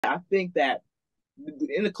I think that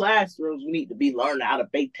in the classrooms we need to be learning how to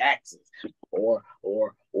pay taxes or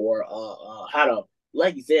how to,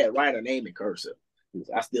 like you said, write a name in cursive.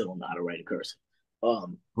 I still don't know how to write in cursive.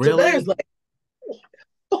 So there's Really? like,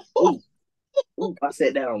 ooh, I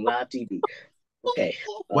said that on live TV. Okay.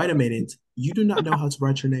 Wait a minute. You do not know how to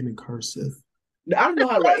write your name in cursive. I don't know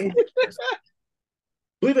how to write anything in cursive.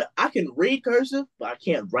 Believe it, I can read cursive, but I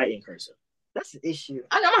can't write in cursive. That's the issue.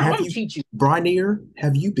 I'm Have gonna you, teach you. Brinier,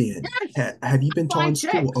 have you been? Yes. Have you been taught in Fine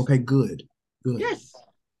school? checks. Okay, good. Good. Yes.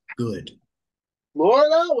 Good.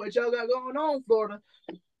 Florida, what y'all got going on, Florida?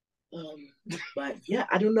 Um, but yeah,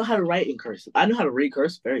 I don't know how to write in cursive. I know how to read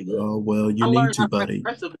cursive very good. Oh, well, you I need learned to, how to write buddy.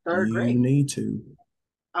 cursive in third You grade. need to.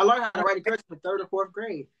 I learned how to write cursive in third or fourth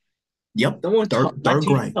grade. Yep. Someone Third taught my third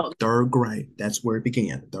teacher grade. taught Third grade. That's where it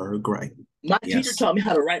began. Third grade. my teacher Yes. taught me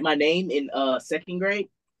how to write my name in second grade,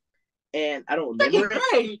 and I don't remember Second it.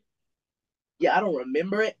 grade. Yeah, I don't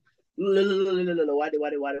remember it. Why?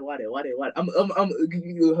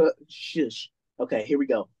 Shush. Okay, here we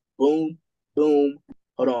go. Boom, boom.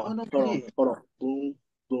 Hold Oh on, no, hold you on, did. hold on. Boom,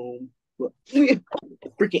 boom.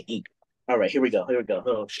 Freaking ink. All right, here we go. Here we go.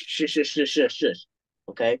 Oh, shush, shush, shush, shush, shush.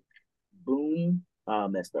 Okay. Boom. I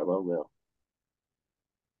messed up. Oh well.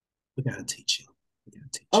 We gotta teach you. We gotta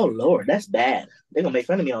teach Oh you. Lord, that's bad. They're gonna make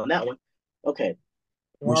fun of me on that one. Okay.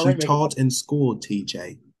 We're Was you already making fun. taught in school,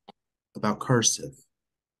 TJ, about cursive?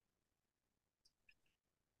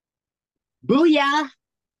 Booyah.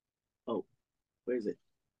 Oh, where is it?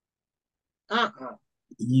 Uh-uh.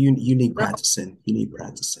 You need No, practicing. You need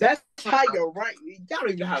practicing. That's how you're right. Y'all don't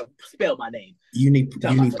even know how to spell my name. You You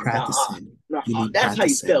talking need about some practicing. You need That's how you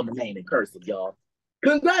spell practicing. my name in cursive, y'all.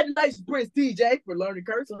 Congratulations, Prince TJ, for learning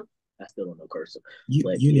cursive. I still don't know cursive,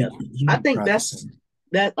 but yeah, You I need think that's practicing.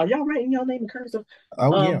 that. Are y'all writing your name in cursive?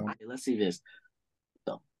 Oh yeah. Okay, let's see this.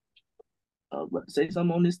 So, let's say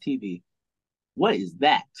something on this TV. What is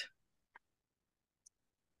that?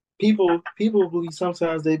 people believe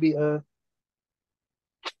sometimes they be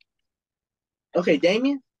Okay,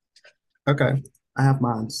 Damien. Okay. I have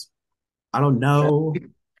mines. I don't know.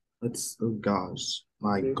 Let's oh gosh.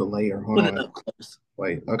 My glacier. Hold Put it on. up close.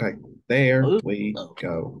 Wait. Okay. There Oh, we oh.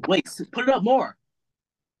 go. Wait, put it up more.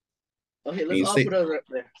 Okay, Can let's you all see? put it up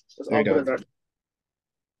there. Let's There you all put go. it up.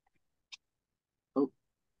 Oh,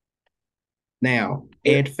 Now,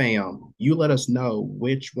 Ed fam, you let us know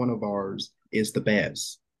which one of ours is the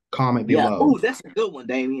best. Comment yeah. Oh, below. that's a good one,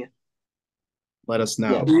 Damien. Let us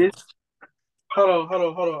Yeah. know. Yes. Hold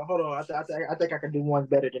on. I think I can do one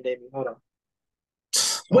better than Damien. Hold on.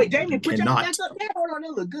 Oh Wait, no, you Damien, put that back cannot. up there. Hold on,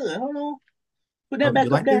 that look good. Hold on. Put that Oh, you back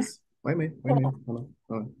up like there. this? Wait a minute. Wait a minute. Hold on.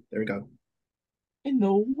 Hold on. There we go. In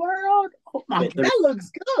the world? Oh my, There we- that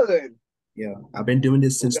looks good. Yeah, I've been doing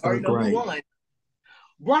this We since already third know who grade. won.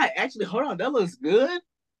 Right, actually, hold on, that looks good.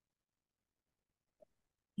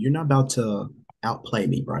 You're not about to outplay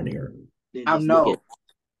me right here. Then I just look at know.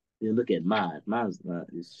 then look at mine. Mine's not.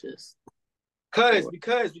 It's just Cause Lord.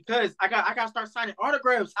 because I got to start signing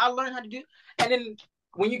autographs. I learned how to do, and then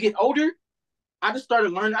when you get older, I just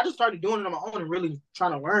started learning. I just started doing it on my own and really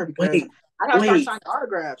trying to learn because Wait, I got to start wait. signing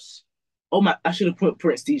autographs. Oh my! I should have put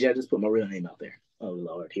Prince DJ. I just put my real name out there. Oh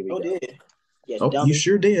Lord, here we Oh, go. did. Yeah, Oh, you dummy.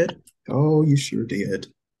 sure did. Oh, you sure did.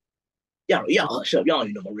 Y'all hush up. Y'all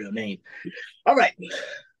don't even know my real name. All right,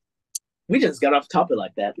 we just got off topic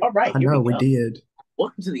like that. All right, I here we know we go. did.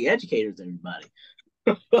 Welcome to the educators, everybody.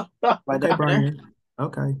 Right Okay, there. Brian.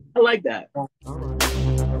 Okay. I like that. All right.